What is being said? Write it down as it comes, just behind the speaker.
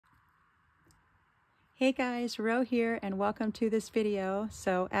Hey guys, Ro here and welcome to this video.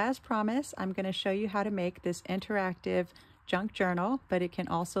 So as promised, I'm going to show you how to make this interactive junk journal, but it can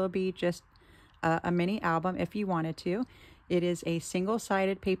also be just a mini album if you wanted to. It is a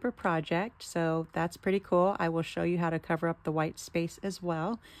single-sided paper project, so that's pretty cool. I will show you how to cover up the white space as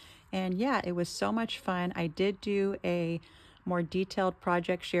well. And yeah, it was so much fun. I did do a more detailed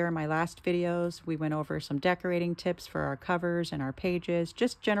project share in my last videos. We went over some decorating tips for our covers and our pages,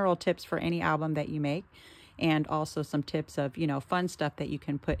 just general tips for any album that you make, and also some tips of, fun stuff that you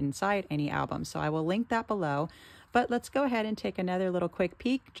can put inside any album. So I will link that below, but let's go ahead and take another little quick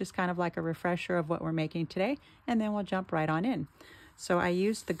peek, just kind of like a refresher of what we're making today, and then we'll jump right on in. So I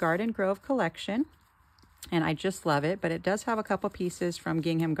used the Garden Grove collection, and I just love it, but it does have a couple pieces from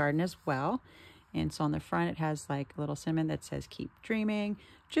Gingham Garden as well. And so on the front, it has like a little cinnamon that says keep dreaming.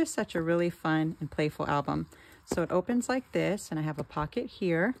 Just such a really fun and playful album. So it opens like this, and I have a pocket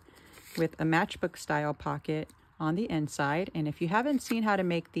here with a matchbook style pocket on the inside. And if you haven't seen how to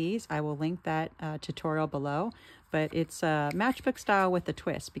make these, I will link that tutorial below. But it's a matchbook style with a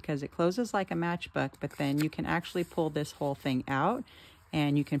twist because it closes like a matchbook, but then you can actually pull this whole thing out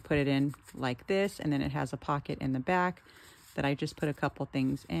and you can put it in like this, and then it has a pocket in the back that I just put a couple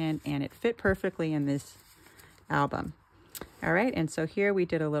things in, and it fit perfectly in this album. All right, and so here we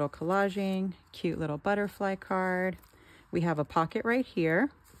did a little collaging, cute little butterfly card. We have a pocket right here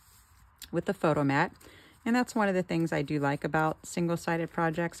with the photo mat, and that's one of the things I do like about single-sided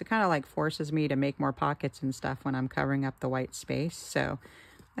projects. It kind of like forces me to make more pockets and stuff when I'm covering up the white space, so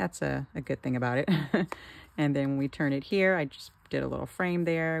that's a good thing about it. And then when we turn it here, I just did a little frame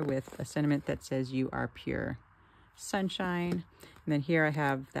there with a sentiment that says you are pure sunshine. And then here I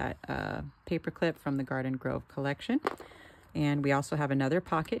have that paper clip from the Garden Grove collection, and we also have another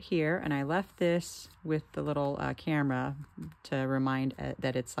pocket here, and I left this with the little camera to remind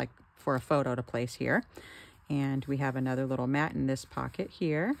that it's like for a photo to place here. And we have another little mat in this pocket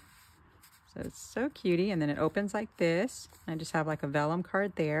here, so it's so cutie. And then it opens like this. I just have like a vellum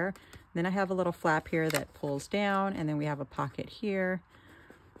card there. Then I have a little flap here that pulls down, and then we have a pocket here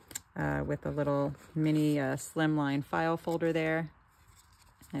with a little mini slimline file folder there.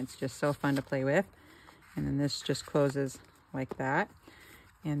 And it's just so fun to play with. And then this just closes like that.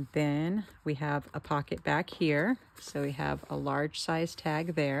 And then we have a pocket back here. So we have a large size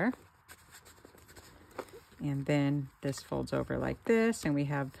tag there. And then this folds over like this, and we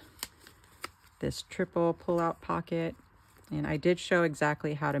have this triple pull-out pocket. And I did show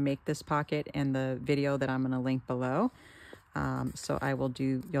exactly how to make this pocket in the video that I'm going to link below. So I will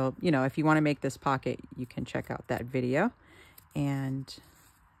do, if you want to make this pocket, you can check out that video. And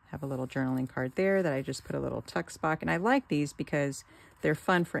have a little journaling card there that I just put a little tuck spot. And I like these because they're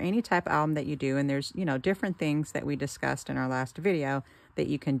fun for any type of album that you do. And there's, different things that we discussed in our last video that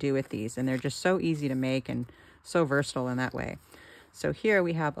you can do with these. And they're just so easy to make and so versatile in that way. So here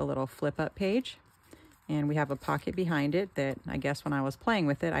we have a little flip up page, and we have a pocket behind it that I guess when I was playing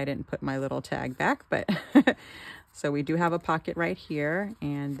with it, I didn't put my little tag back, but so we do have a pocket right here,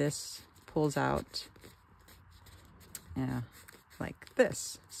 and this pulls out like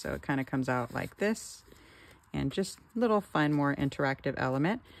this. So it kind of comes out like this, and just a little fun, more interactive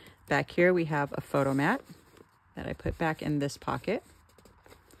element. Back here we have a photo mat that I put back in this pocket.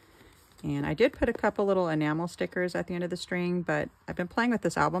 And I did put a couple little enamel stickers at the end of the string, but I've been playing with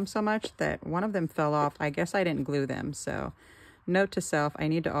this album so much that one of them fell off. I guess I didn't glue them. So note to self, I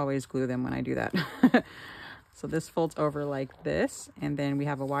need to always glue them when I do that. So this folds over like this, and then we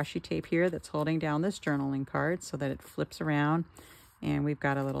have a washi tape here that's holding down this journaling card so that it flips around, and we've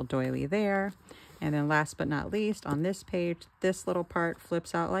got a little doily there. And then last but not least, on this page, this little part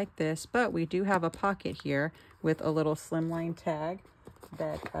flips out like this, but we do have a pocket here with a little slimline tag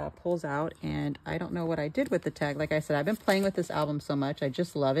that pulls out. And I don't know what I did with the tag. Like I said, I've been playing with this album so much. I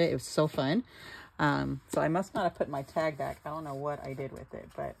just love it. It was so fun. So I must not have put my tag back. I don't know what I did with it,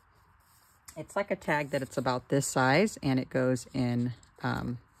 but it's like a tag that it's about this size, and it goes in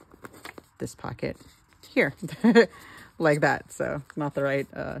this pocket here like that. So not the right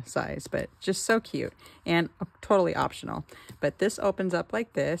size, but just so cute and totally optional. But this opens up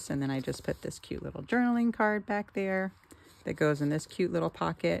like this, and then I just put this cute little journaling card back there that goes in this cute little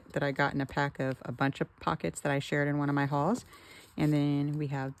pocket that I got in a pack of a bunch of pockets that I shared in one of my hauls. And then we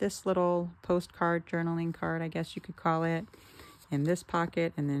have this little postcard journaling card, I guess you could call it, in this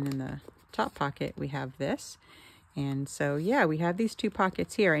pocket. And then in the top pocket we have this. And so yeah, we have these two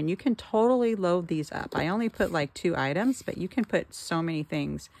pockets here, and you can totally load these up. I only put like 2 items, but you can put so many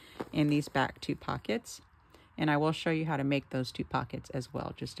things in these back 2 pockets. And I will show you how to make those 2 pockets as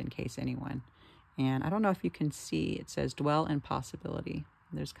well, just in case anyone. And I don't know if you can see, it says dwell in possibility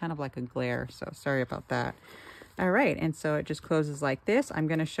There's kind of like a glare, so sorry about that. All right, and so it just closes like this. I'm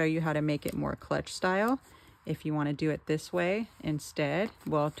going to show you how to make it more clutch style if you want to do it this way instead.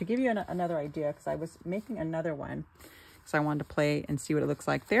 Well, to give you another idea, because I was making another one, because I wanted to play and see what it looks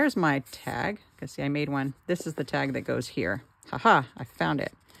like. There's my tag. Because see, I made one. This is the tag that goes here. Haha, I found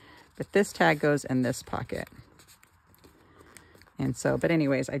it. But this tag goes in this pocket. And so, but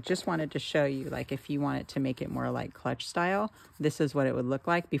anyways, I just wanted to show you, like, if you wanted to make it more like clutch style, this is what it would look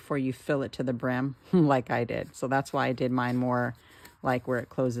like before you fill it to the brim like I did. So that's why I did mine more like where it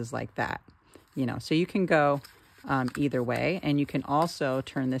closes like that, you know. So you can go either way, and you can also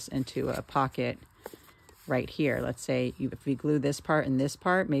turn this into a pocket right here. Let's say if we glue this part and this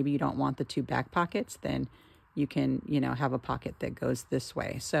part, maybe you don't want the two back pockets, then you can, you know, have a pocket that goes this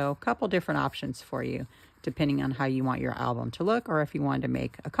way. So a couple different options for you, depending on how you want your album to look, or if you wanted to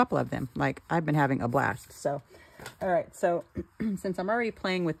make a couple of them. Like, I've been having a blast. So, all right, so since I'm already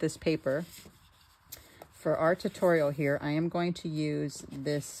playing with this paper, for our tutorial here, I am going to use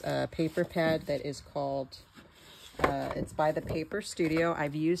this paper pad that is called, it's by the Paper Studio.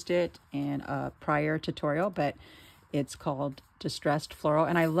 I've used it in a prior tutorial, but it's called Distressed Floral,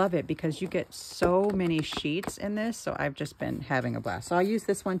 and I love it because you get so many sheets in this, so I've just been having a blast. So I'll use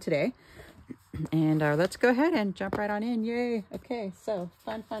this one today. And let's go ahead and jump right on in. Yay. Okay, so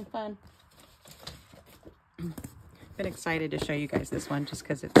fun. Been excited to show you guys this one just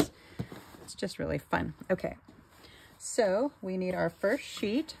because it's just really fun. Okay, so we need our first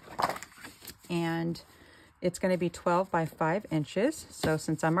sheet, and it's going to be 12 by 5 inches. So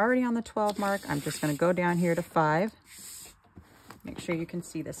since I'm already on the 12 mark, I'm just going to go down here to 5. Make sure you can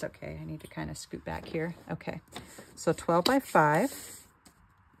see this okay. I need to kind of scoot back here. Okay, so 12 by 5.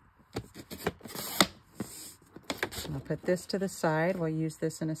 I'll put this to the side. We'll use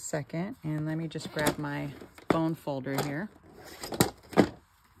this in a second. And let me just grab my bone folder here.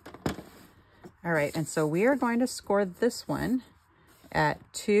 All right, and so we are going to score this one at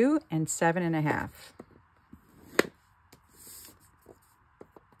 2 and 7.5.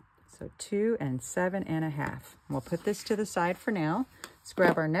 So 2 and 7.5. We'll put this to the side for now. Let's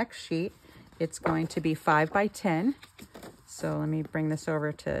grab our next sheet. It's going to be 5 by 10. So let me bring this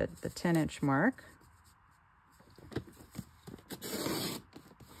over to the 10-inch mark.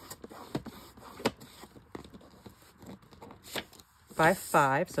 By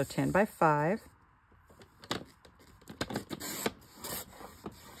 5, so 10 by 5.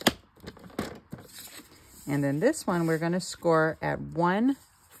 And then this one we're going to score at 1,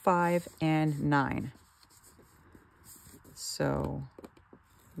 5, and 9. So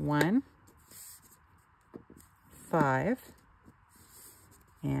 1, 5,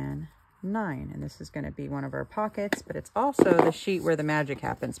 and 9. And this is going to be one of our pockets, but it's also the sheet where the magic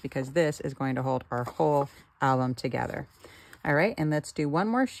happens, because this is going to hold our whole album together. All right, and let's do one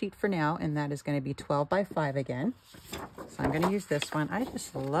more sheet for now, and that is going to be 12 by 5 again. So I'm going to use this one. I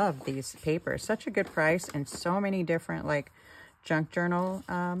just love these papers. Such a good price, and so many different like junk journal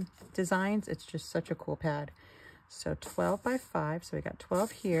designs. It's just such a cool pad. So 12 by 5. So we got 12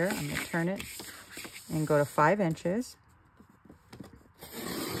 here. I'm going to turn it and go to 5 inches.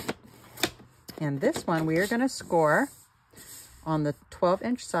 And this one we are going to score on the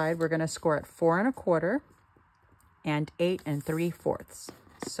 12-inch side. We're going to score at 4 1/4. And 8 3/4.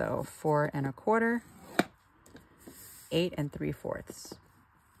 So 4 1/4, 8 3/4.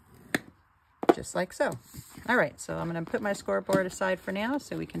 Just like so. All right, so I'm going to put my scoreboard aside for now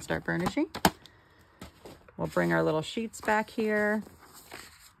so we can start burnishing. We'll bring our little sheets back here.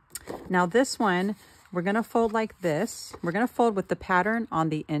 Now this one, we're going to fold like this. We're going to fold with the pattern on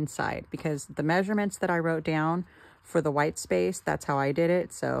the inside, because the measurements that I wrote down for the white space, that's how I did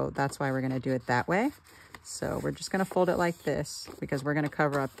it. So that's why we're going to do it that way. So we're just going to fold it like this, because we're going to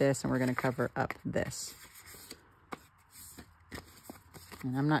cover up this and we're going to cover up this.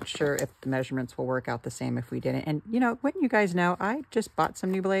 And I'm not sure if the measurements will work out the same if we didn't. And, you know, wouldn't you guys know, I just bought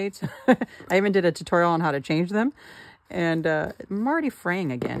some new blades. I even did a tutorial on how to change them. And I'm already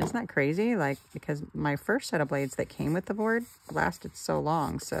fraying again. Isn't that crazy? Like, because my first set of blades that came with the board lasted so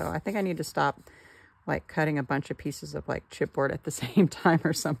long. So I think I need to stop like cutting a bunch of pieces of like chipboard at the same time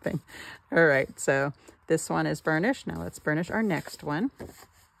or something. All right, so this one is burnished. Now let's burnish our next one.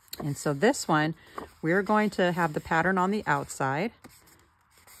 And so this one, we're going to have the pattern on the outside.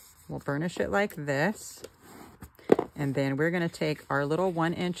 We'll burnish it like this. And then we're going to take our little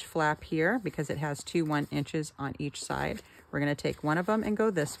 1-inch flap here, because it has 2 1 inches on each side. We're going to take one of them and go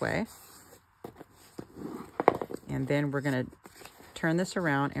this way. And then we're going to turn this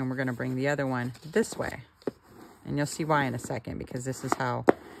around and we're going to bring the other one this way. And you'll see why in a second, because this is how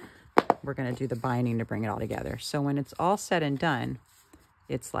we're going to do the binding to bring it all together. So when it's all said and done,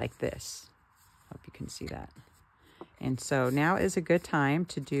 it's like this. Hope you can see that. And so now is a good time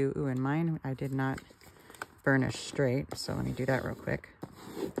to do, ooh, and mine, I did not burnish straight. So let me do that real quick.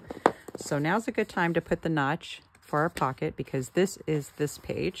 So now's a good time to put the notch for our pocket, because this is this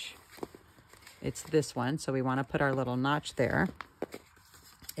page. It's this one. So we want to put our little notch there.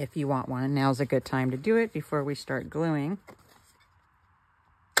 If you want one, now's a good time to do it before we start gluing.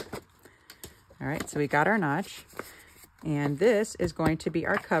 All right, so we got our notch. And this is going to be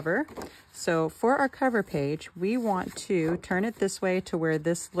our cover. So for our cover page, we want to turn it this way to where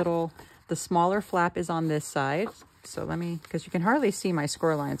this little, the smaller flap is on this side. So let me, because you can hardly see my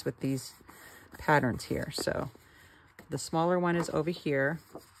score lines with these patterns here. So the smaller one is over here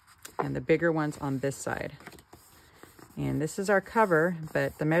and the bigger one's on this side. And this is our cover,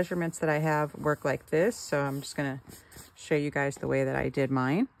 but the measurements that I have work like this. So I'm just gonna show you guys the way that I did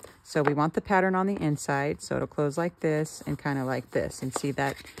mine. So we want the pattern on the inside, so it'll close like this and kind of like this. And see,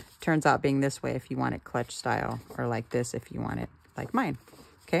 that turns out being this way if you want it clutch style, or like this if you want it like mine.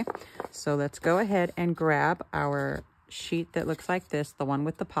 Okay, so let's go ahead and grab our sheet that looks like this, the one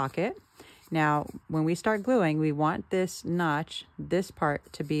with the pocket. Now, when we start gluing, we want this notch, this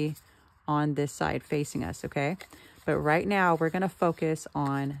part, to be on this side facing us, okay? But right now, we're gonna focus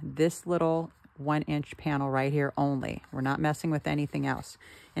on this little 1-inch panel right here only. We're not messing with anything else.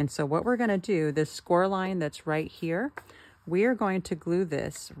 And so what we're gonna do, this score line that's right here, we are going to glue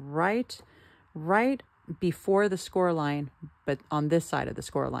this right before the score line, but on this side of the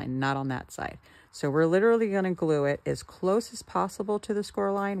score line, not on that side. So we're literally gonna glue it as close as possible to the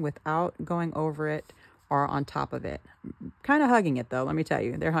score line without going over it or on top of it. Kind of hugging it though, let me tell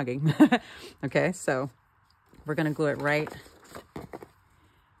you, they're hugging. Okay, so we're gonna glue it right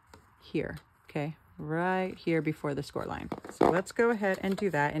here, okay? Right here before the score line. So let's go ahead and do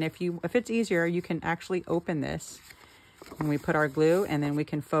that. And if it's easier, you can actually open this and we put our glue, and then we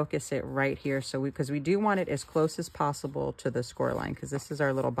can focus it right here. So because we do want it as close as possible to the score line, because this is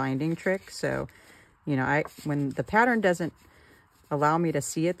our little binding trick. So, you know, when the pattern doesn't allow me to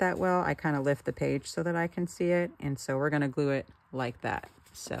see it that well, I kind of lift the page so that I can see it. And so we're gonna glue it like that.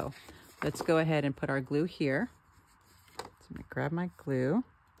 So let's go ahead and put our glue here. So I'm gonna grab my glue.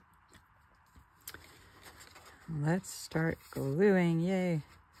 Let's start gluing, yay.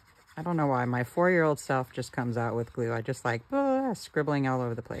 I don't know why, my 4-year-old self just comes out with glue. I just like scribbling all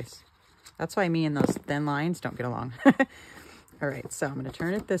over the place. That's why me and those thin lines don't get along. All right, so I'm gonna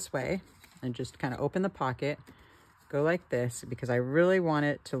turn it this way and just kind of open the pocket, go like this, because I really want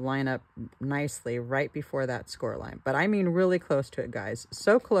it to line up nicely right before that score line. But I mean really close to it, guys.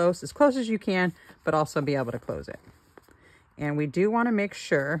 So close, as close as you can, but also be able to close it. And we do want to make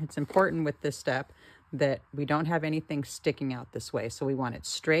sure, it's important with this step, that we don't have anything sticking out this way. So we want it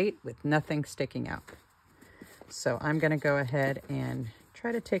straight with nothing sticking out. So I'm going to go ahead and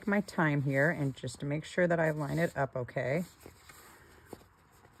try to take my time here and just to make sure that I line it up okay.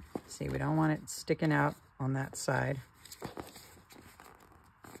 See, we don't want it sticking out on that side.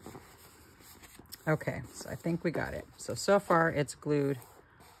 Okay, so I think we got it. So far it's glued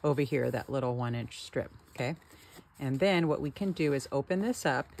over here, that little 1-inch strip, okay? And then what we can do is open this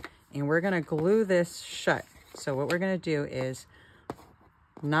up, and we're gonna glue this shut. So what we're gonna do is,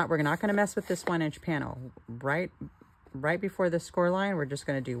 we're not gonna mess with this 1-inch panel. Right before the score line, we're just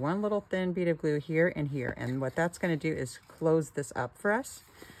gonna do one little thin bead of glue here and here. And what that's gonna do is close this up for us.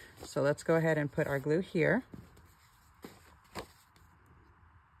 So let's go ahead and put our glue here.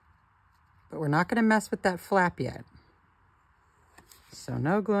 But we're not gonna mess with that flap yet. So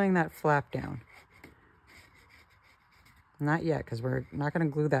no gluing that flap down. Not yet, because we're not going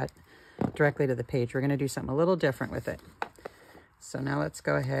to glue that directly to the page. We're going to do something a little different with it. So now let's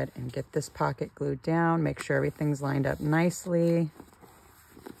go ahead and get this pocket glued down. Make sure everything's lined up nicely.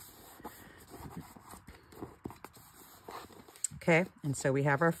 Okay, and so we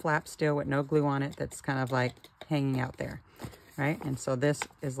have our flap still with no glue on it that's kind of like hanging out there, right? And so this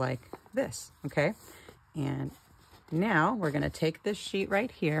is like this, okay? And now we're going to take this sheet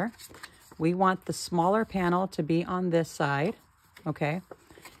right here. We want the smaller panel to be on this side, okay?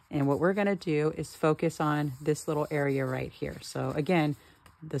 And what we're gonna do is focus on this little area right here. So again,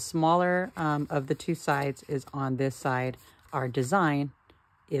 the smaller of the two sides is on this side. Our design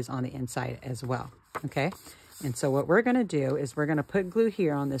is on the inside as well, okay? And so what we're gonna do is we're gonna put glue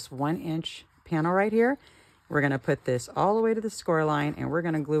here on this 1-inch panel right here. We're gonna put this all the way to the score line, and we're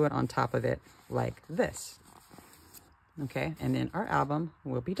gonna glue it on top of it like this, okay? And then our album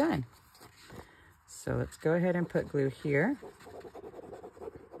will be done. So let's go ahead and put glue here.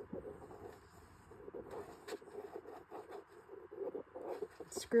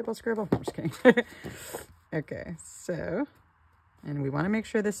 Scribble, scribble. I'm just kidding. Okay, so And we want to make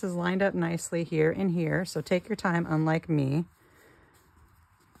sure this is lined up nicely here and here. So take your time, unlike me.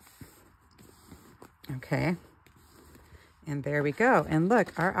 Okay. And there we go. And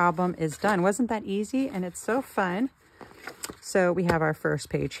look, our album is done. Wasn't that easy? And it's so fun. So we have our first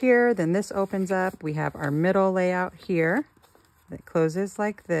page here. Then this opens up. We have our middle layout here that closes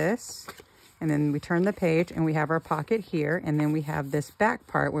like this. And then we turn the page and we have our pocket here. And then we have this back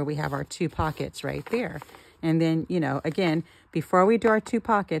part where we have our 2 pockets right there. And then, you know, again, before we do our 2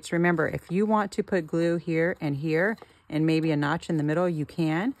 pockets, remember, if you want to put glue here and maybe a notch in the middle, you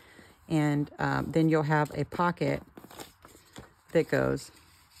can. And then you'll have a pocket that goes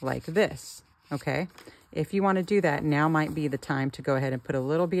like this, okay? If you want to do that, now might be the time to go ahead and put a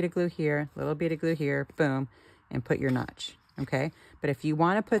little bead of glue here, boom, and put your notch, okay? But if you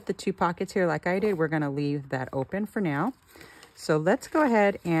want to put the 2 pockets here like I did, we're going to leave that open for now. So let's go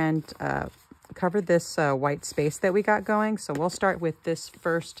ahead and cover this white space that we got going. So we'll start with this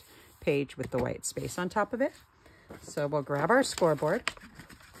first page with the white space on top of it. So we'll grab our scoreboard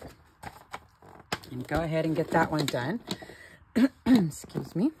and go ahead and get that one done.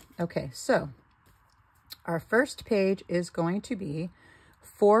 Excuse me. Okay, so our first page is going to be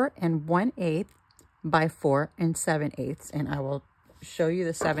 4 1/8 by 4 7/8, and I will show you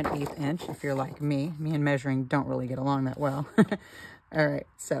the 7/8 inch if you're like me. Me and measuring don't really get along that well. All right,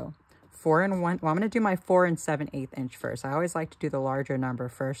 so 4 and 1. Well, I'm going to do my 4 7/8 inch first. I always like to do the larger number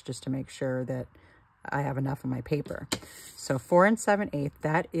first just to make sure that I have enough on my paper. So 4 7/8,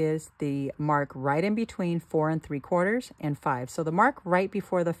 that is the mark right in between 4 3/4 and 5. So the mark right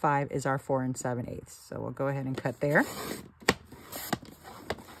before the 5 is our 4 7/8. So we'll go ahead and cut there.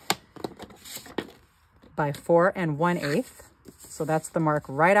 By 4 1/8. So that's the mark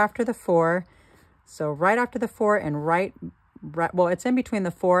right after the 4. So right after the 4 and right, well, it's in between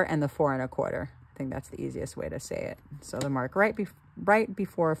the 4 and the 4 1/4. I think that's the easiest way to say it. So the mark right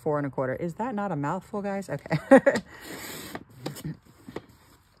before 4 1/4. Is that not a mouthful, guys? Okay.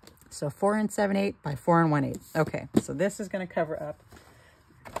 So 4 7/8 by 4 1/8. Okay, so this is going to cover up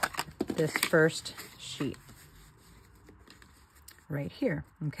this first sheet right here.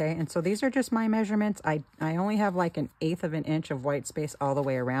 Okay, and so these are just my measurements. I only have like 1/8 of an inch of white space all the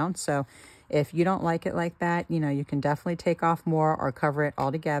way around. So if you don't like it like that, you know, you can definitely take off more or cover it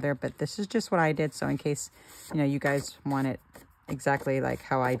all together. But this is just what I did. So in case, you know, you guys want it exactly like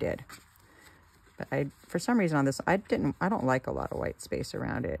how I did. But for some reason on this, I don't like a lot of white space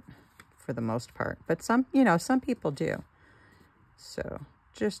around it for the most part. But some, you know, some people do. So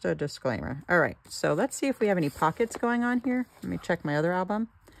just a disclaimer. All right, so let's see if we have any pockets going on here. Let me check my other album.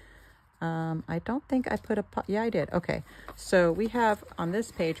 I don't think I put yeah, I did. Okay, so we have on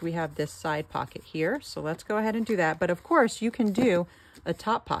this page, we have this side pocket here. So let's go ahead and do that. But of course, you can do a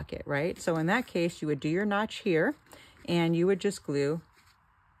top pocket, right? So in that case, you would do your notch here and you would just glue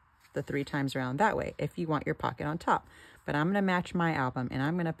the 3 times around that way if you want your pocket on top. But I'm going to match my album and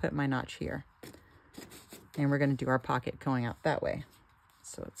I'm going to put my notch here. And we're going to do our pocket going out that way.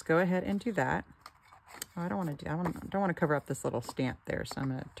 So let's go ahead and do that. Oh, I don't want to cover up this little stamp there, so I'm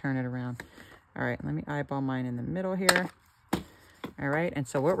going to turn it around. All right, let me eyeball mine in the middle here. All right, and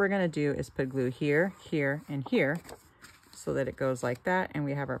so what we're going to do is put glue here, here, and here so that it goes like that, and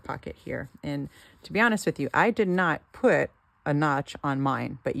we have our pocket here. And to be honest with you, I did not put a notch on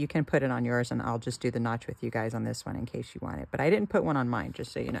mine, but you can put it on yours, and I'll just do the notch with you guys on this one in case you want it. But I didn't put one on mine,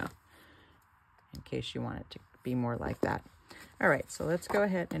 just so you know, in case you want it to be more like that. All right, so let's go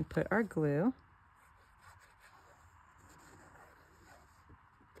ahead and put our glue.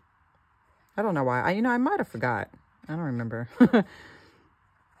 I don't know why. I might have forgot. I don't remember. So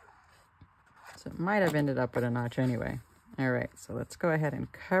it might have ended up with a notch anyway. All right, so let's go ahead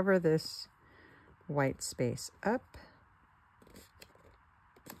and cover this white space up.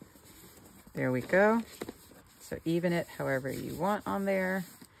 There we go. So even it however you want on there.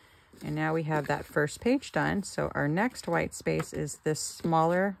 And now we have that first page done. So our next white space is this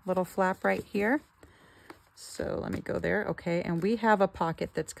smaller little flap right here. So let me go there. Okay, and we have a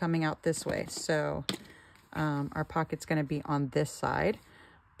pocket that's coming out this way. So our pocket's going to be on this side,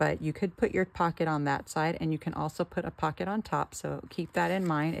 but you could put your pocket on that side, and you can also put a pocket on top. So keep that in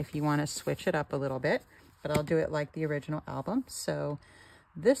mind if you want to switch it up a little bit, but I'll do it like the original album. So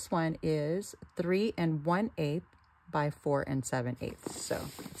this one is 3 1/8 by 4 7/8. So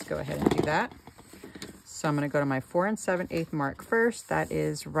let's go ahead and do that. So I'm going to go to my 4 7/8 mark first. That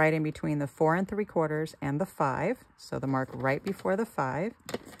is right in between the 4 3/4 and the 5. So the mark right before the 5.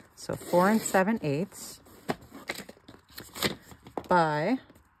 So 4 7/8 by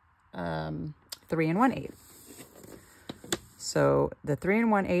 3 1/8. So the 3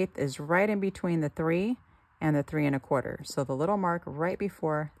 1/8 is right in between the 3 and the 3 1/4. So the little mark right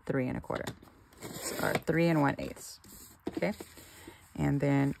before 3 1/4, or 3 1/8. Okay. And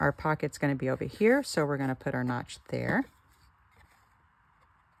then our pocket's going to be over here, so we're going to put our notch there.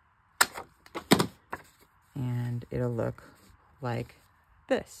 And it'll look like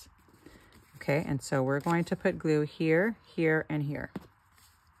this. Okay, and so we're going to put glue here, here, and here.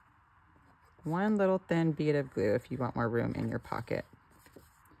 One little thin bead of glue if you want more room in your pocket.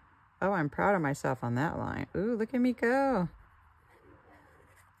 Oh, I'm proud of myself on that line. Ooh, look at me go.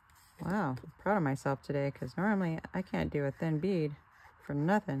 Wow, I'm proud of myself today because normally I can't do a thin bead for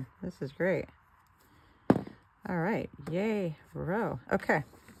nothing. This is great. All right, yay, row. Okay,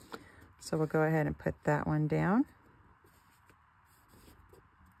 so we'll go ahead and put that one down.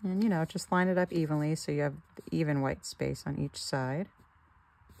 And, you know, just line it up evenly so you have the even white space on each side.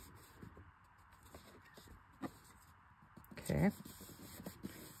 Okay.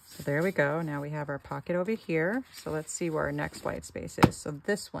 So there we go. Now we have our pocket over here. So let's see where our next white space is. So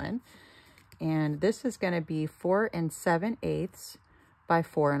this one. And this is going to be 4 7/8 by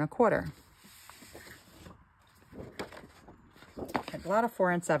 4 1/4. A lot of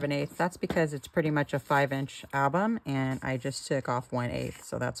 4 7/8. That's because it's pretty much a 5-inch album, and I just took off 1/8,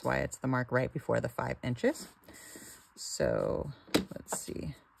 so that's why it's the mark right before the 5 inches. So let's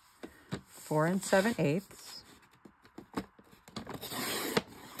see, 4 7/8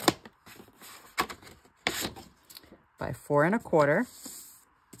 by 4 1/4.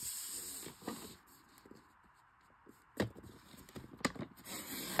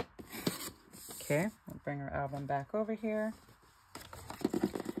 Okay, we'll bring our album back over here.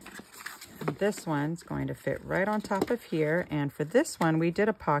 This one's going to fit right on top of here, and for this one we did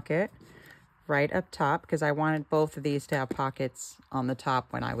a pocket right up top because I wanted both of these to have pockets on the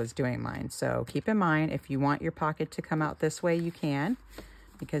top when I was doing mine. So keep in mind, if you want your pocket to come out this way, you can,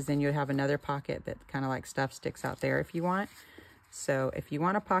 because then you'll have another pocket that kind of like stuff sticks out there if you want. So if you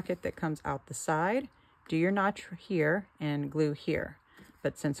want a pocket that comes out the side, do your notch here and glue here.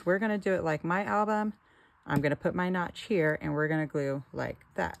 But since we're going to do it like my album, I'm going to put my notch here and we're going to glue like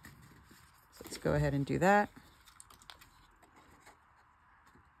that. Let's go ahead and do that.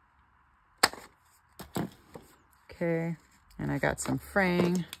 Okay, and I got some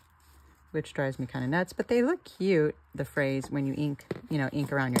fraying, which drives me kind of nuts, but they look cute, the frays, when you ink, you know,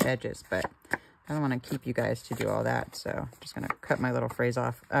 ink around your edges, but I don't want to keep you guys to do all that, so I'm just going to cut my little frays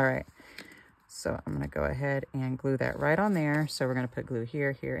off. All right, so I'm going to go ahead and glue that right on there. So we're going to put glue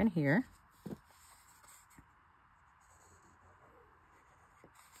here, here, and here.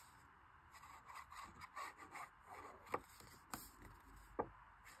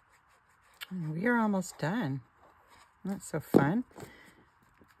 And we are almost done. That's so fun.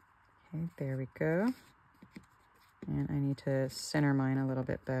 Okay, there we go. And I need to center mine a little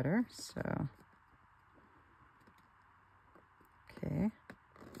bit better, so. Okay,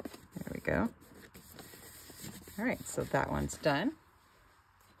 there we go. All right, so that one's done.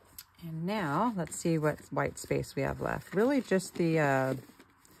 And now let's see what white space we have left. Really just the,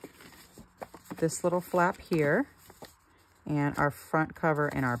 this little flap here, and our front cover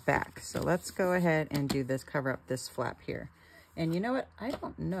and our back. So let's go ahead and do this, cover up this flap here. And you know what? I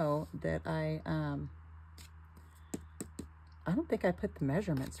don't know that I don't think I put the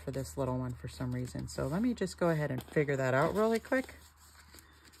measurements for this little one for some reason. So let me just go ahead and figure that out really quick.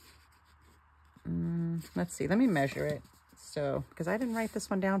 Let's see, let me measure it. So, because I didn't write this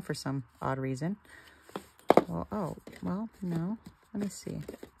one down for some odd reason. Well, oh, well, no, let me see.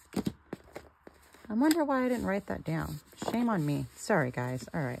 I wonder why I didn't write that down. Shame on me. Sorry, guys.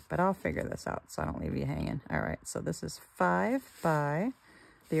 All right, but I'll figure this out so I don't leave you hanging. All right, so this is 5 by,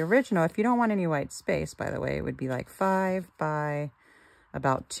 the original, if you don't want any white space, by the way, it would be like 5 by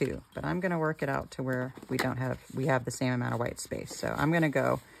about 2. But I'm going to work it out to where we have the same amount of white space. So I'm going to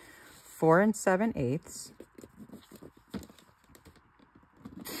go 4 7/8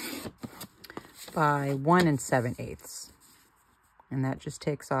 by 1 7/8. And that just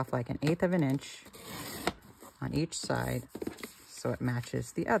takes off like 1/8 of an inch on each side so it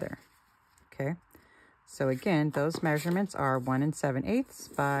matches the other. Okay, so again, those measurements are 1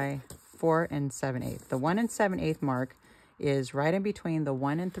 7/8 by 4 7/8. The 1 7/8 mark is right in between the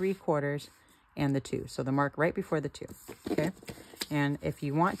 1 3/4 and the 2. So the mark right before the 2. Okay, and if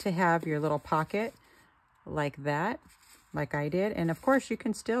you want to have your little pocket like that, like I did, and of course you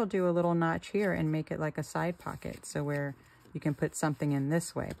can still do a little notch here and make it like a side pocket, so where you can put something in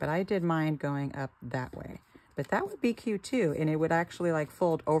this way, but I did mine going up that way. But that would be cute too, and it would actually like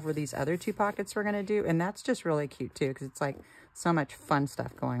fold over these other 2 pockets we're gonna do, and that's just really cute too, because it's like so much fun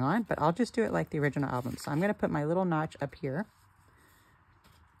stuff going on. But I'll just do it like the original album. So I'm gonna put my little notch up here.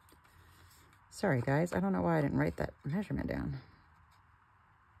 Sorry guys, I don't know why I didn't write that measurement down.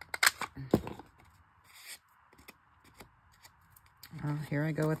 Oh, here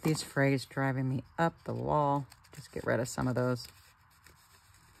I go with these frays driving me up the wall. Just get rid of some of those.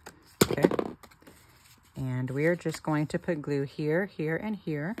 Okay. And we are just going to put glue here, here, and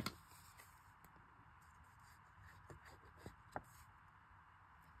here.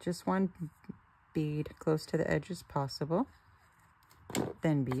 Just one bead close to the edge as possible.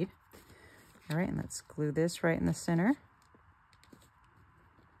 Thin bead. All right, and let's glue this right in the center.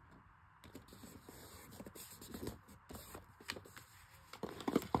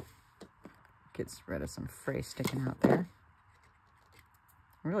 Gets rid of some fray sticking out there.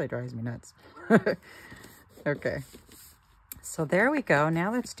 It really drives me nuts. Okay, so there we go.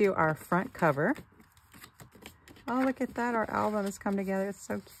 Now let's do our front cover. Oh, look at that. Our album has come together. It's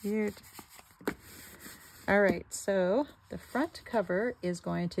so cute. All right, so the front cover is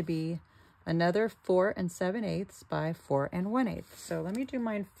going to be another 4 7/8 by 4 1/8. So let me do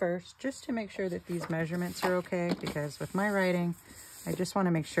mine first, just to make sure that these measurements are okay, because with my writing, I just want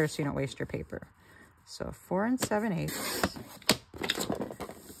to make sure so you don't waste your paper. So 4 7/8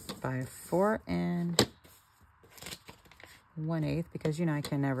 by 4 1/8, because you know I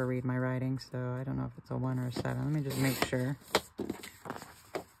can never read my writing, so I don't know if it's a 1 or a 7. Let me just make sure.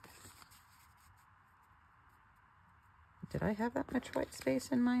 Did I have that much white space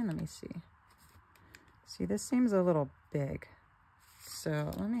in mine? Let me see. See, this seems a little big.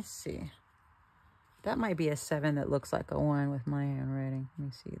 So let me see. That might be a 7 that looks like a 1 with my handwriting. Let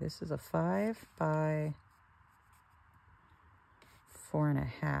me see. This is a 5 by 4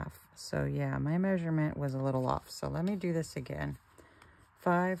 1/2. So yeah, my measurement was a little off. So let me do this again.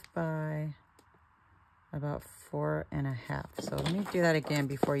 5 by about 4 1/2. So let me do that again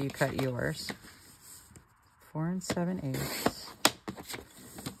before you cut yours. 4 7/8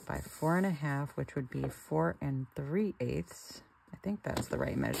 by 4 1/2, which would be 4 3/8. I think that's the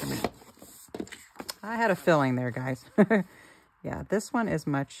right measurement. I had a feeling there, guys. Yeah, this one is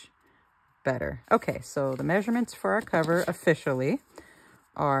much better. Okay, so the measurements for our cover officially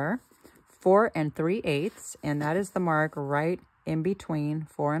are 4 3/8, and that is the mark right in between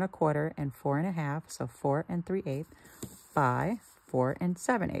 4 1/4 and 4 1/2. So 4 3/8 by 4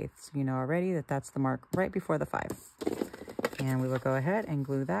 7/8. You know already that that's the mark right before the 5. And we will go ahead and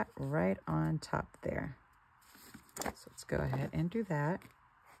glue that right on top there. So let's go ahead and do that.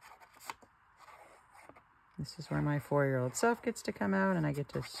 This is where my 4-year-old self gets to come out, and I get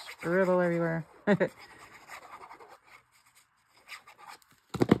to scribble everywhere. Okay.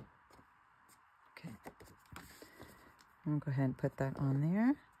 I'll go ahead and put that on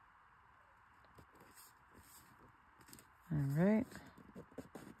there. All right.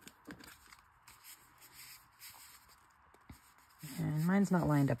 And mine's not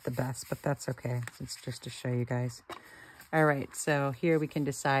lined up the best, but that's okay. It's just to show you guys. All right, so here we can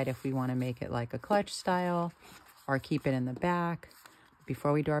decide if we want to make it like a clutch style or keep it in the back.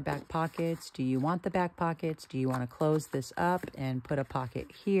 Before we do our back pockets, do you want the back pockets? Do you want to close this up and put a pocket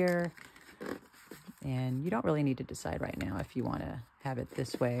here? And you don't really need to decide right now if you want to have it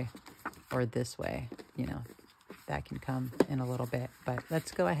this way or this way. You know, that can come in a little bit. But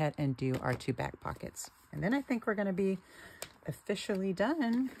let's go ahead and do our 2 back pockets. And then I think we're going to be officially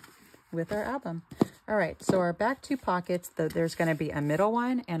done with our album. All right, so our back 2 pockets, there's going to be a middle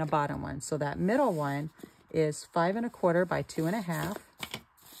one and a bottom one. So that middle one is 5 1/4 by 2 1/2.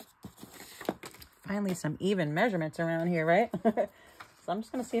 Finally, some even measurements around here, right? So I'm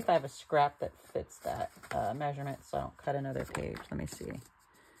just going to see if I have a scrap that fits that measurement, so I don't cut another page. Let me see.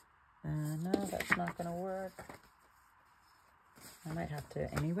 No, that's not going to work. I might have to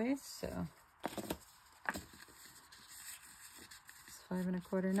anyway, so. 5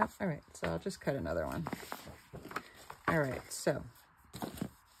 1/4, nope. All right, so I'll just cut another one. All right, so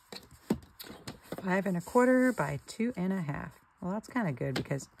 5 1/4 by 2 1/2. Well, that's kind of good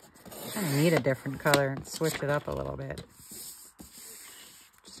because I kind of need a different color and switch it up a little bit,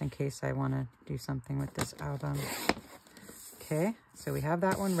 just in case I want to do something with this album. Okay, so we have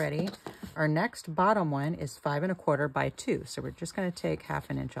that one ready. Our next bottom one is 5 1/4 by 2. So we're just going to take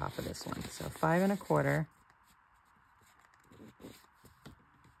 1/2 inch off of this one. So 5 1/4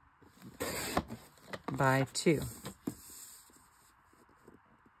 by 2.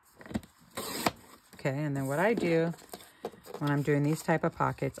 Okay, and then what I do when I'm doing these type of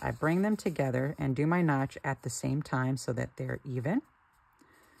pockets, I bring them together and do my notch at the same time so that they're even.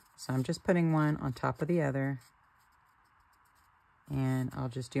 So I'm just putting one on top of the other, and I'll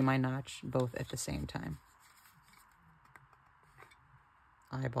just do my notch both at the same time.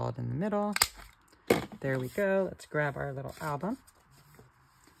 Eyeballed in the middle. There we go. Let's grab our little album.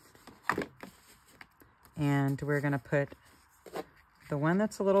 And we're going to put the one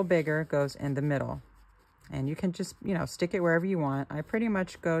that's a little bigger goes in the middle. And you can just, you know, stick it wherever you want. I pretty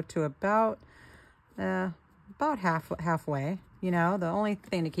much go to about halfway. You know, the only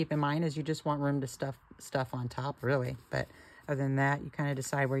thing to keep in mind is you just want room to stuff on top, really. But other than that, you kind of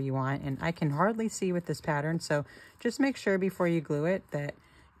decide where you want. And I can hardly see with this pattern, so just make sure before you glue it that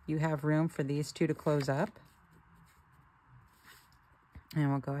you have room for these two to close up. And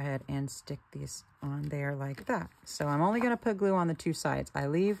we'll go ahead and stick these on there like that. So I'm only going to put glue on the two sides. I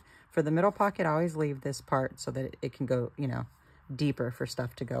leave, for the middle pocket, I always leave this part so that it can go, you know, deeper for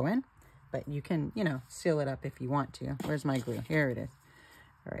stuff to go in. But you can, you know, seal it up if you want to. Where's my glue? Here it is.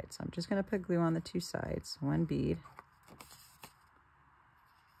 All right, so I'm just going to put glue on the two sides. One bead.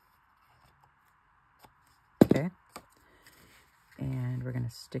 Okay. And we're going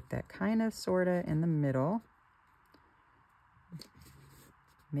to stick that kind of, sort of in the middle.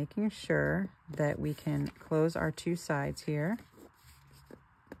 Making sure that we can close our two sides here.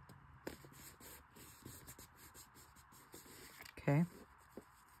 Okay,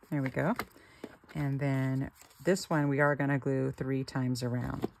 there we go. And then this one we are going to glue 3 times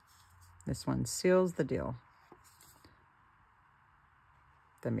around. This one seals the deal.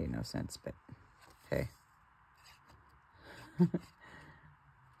 That made no sense, but hey.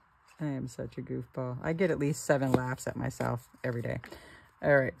 I am such a goofball. I get at least 7 laughs at myself every day.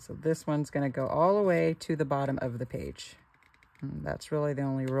 All right, so this one's going to go all the way to the bottom of the page. And that's really the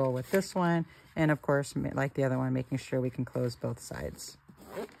only rule with this one. And of course, like the other one, making sure we can close both sides.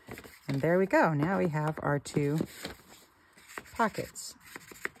 And there we go. Now we have our 2 pockets.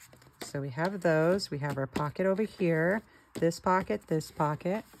 So we have those. We have our pocket over here. This pocket, this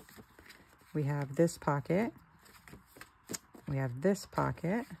pocket. We have this pocket. We have this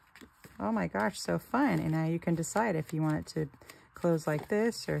pocket. Oh my gosh, so fun. And now you can decide if you want it to close like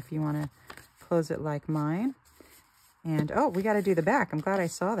this or if you want to close it like mine. And oh, we got to do the back. I'm glad I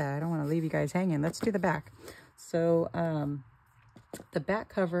saw that. I don't want to leave you guys hanging. Let's do the back. So the back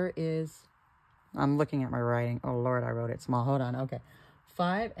cover is, I'm looking at my writing. Oh Lord, I wrote it small. Hold on. Okay.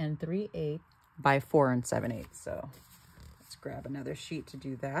 5 3/8 by 4 7/8. So let's grab another sheet to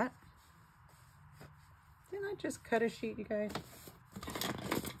do that. Didn't I just cut a sheet, you guys?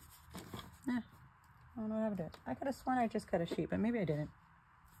 Nah, I don't know what happened to it. I could have sworn I just cut a sheet, but maybe I didn't.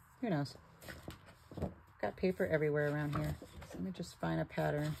 Who knows? Got paper everywhere around here. So let me just find a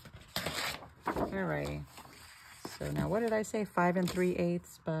pattern. Alrighty. So now what did I say? 5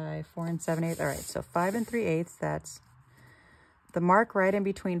 3/8 by 4 7/8. All right, so 5 3/8, that's the mark right in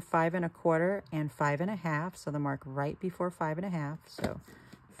between 5 1/4 and 5 1/2. So the mark right before 5 1/2. So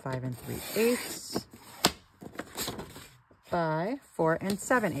 5 3/8 by 4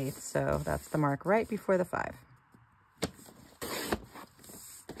 7/8. So that's the mark right before the 5.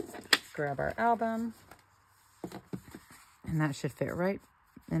 Grab our album. And that should fit right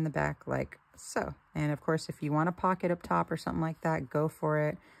in the back like so. And of course, if you want a pocket up top or something like that, go for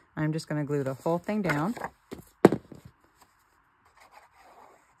it. I'm just going to glue the whole thing down.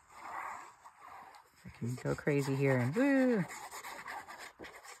 I can go crazy here and woo!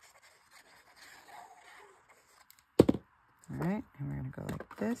 All right, and we're going to go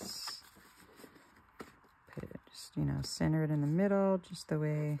like this. Put it just, you know, center it in the middle, just the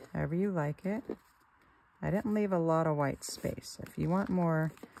way, however you like it. I didn't leave a lot of white space. If you want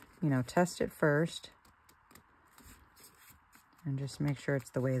more, you know, test it first. And just make sure it's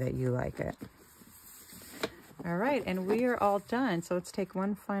the way that you like it. All right, and we are all done. So let's take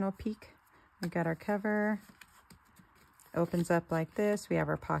one final peek. We got our cover. Opens up like this. We have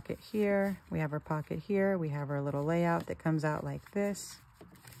our pocket here. We have our pocket here. We have our little layout that comes out like this.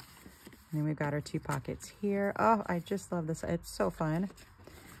 And then we've got our 2 pockets here. Oh, I just love this. It's so fun.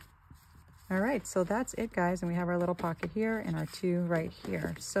 All right, so that's it, guys. And we have our little pocket here and our 2 right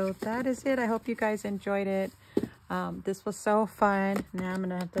here. So that is it. I hope you guys enjoyed it. This was so fun. Now I'm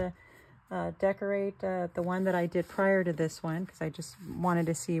gonna have to decorate the one that I did prior to this one because I just wanted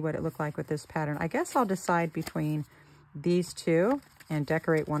to see what it looked like with this pattern. I guess I'll decide between these 2 and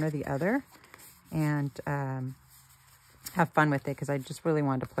decorate one or the other and have fun with it because I just really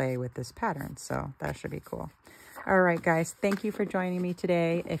wanted to play with this pattern. So that should be cool. All right, guys, thank you for joining me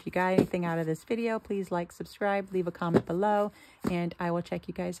today. If you got anything out of this video, please like, subscribe, leave a comment below, and I will check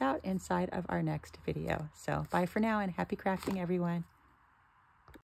you guys out inside of our next video. So bye for now and happy crafting, everyone.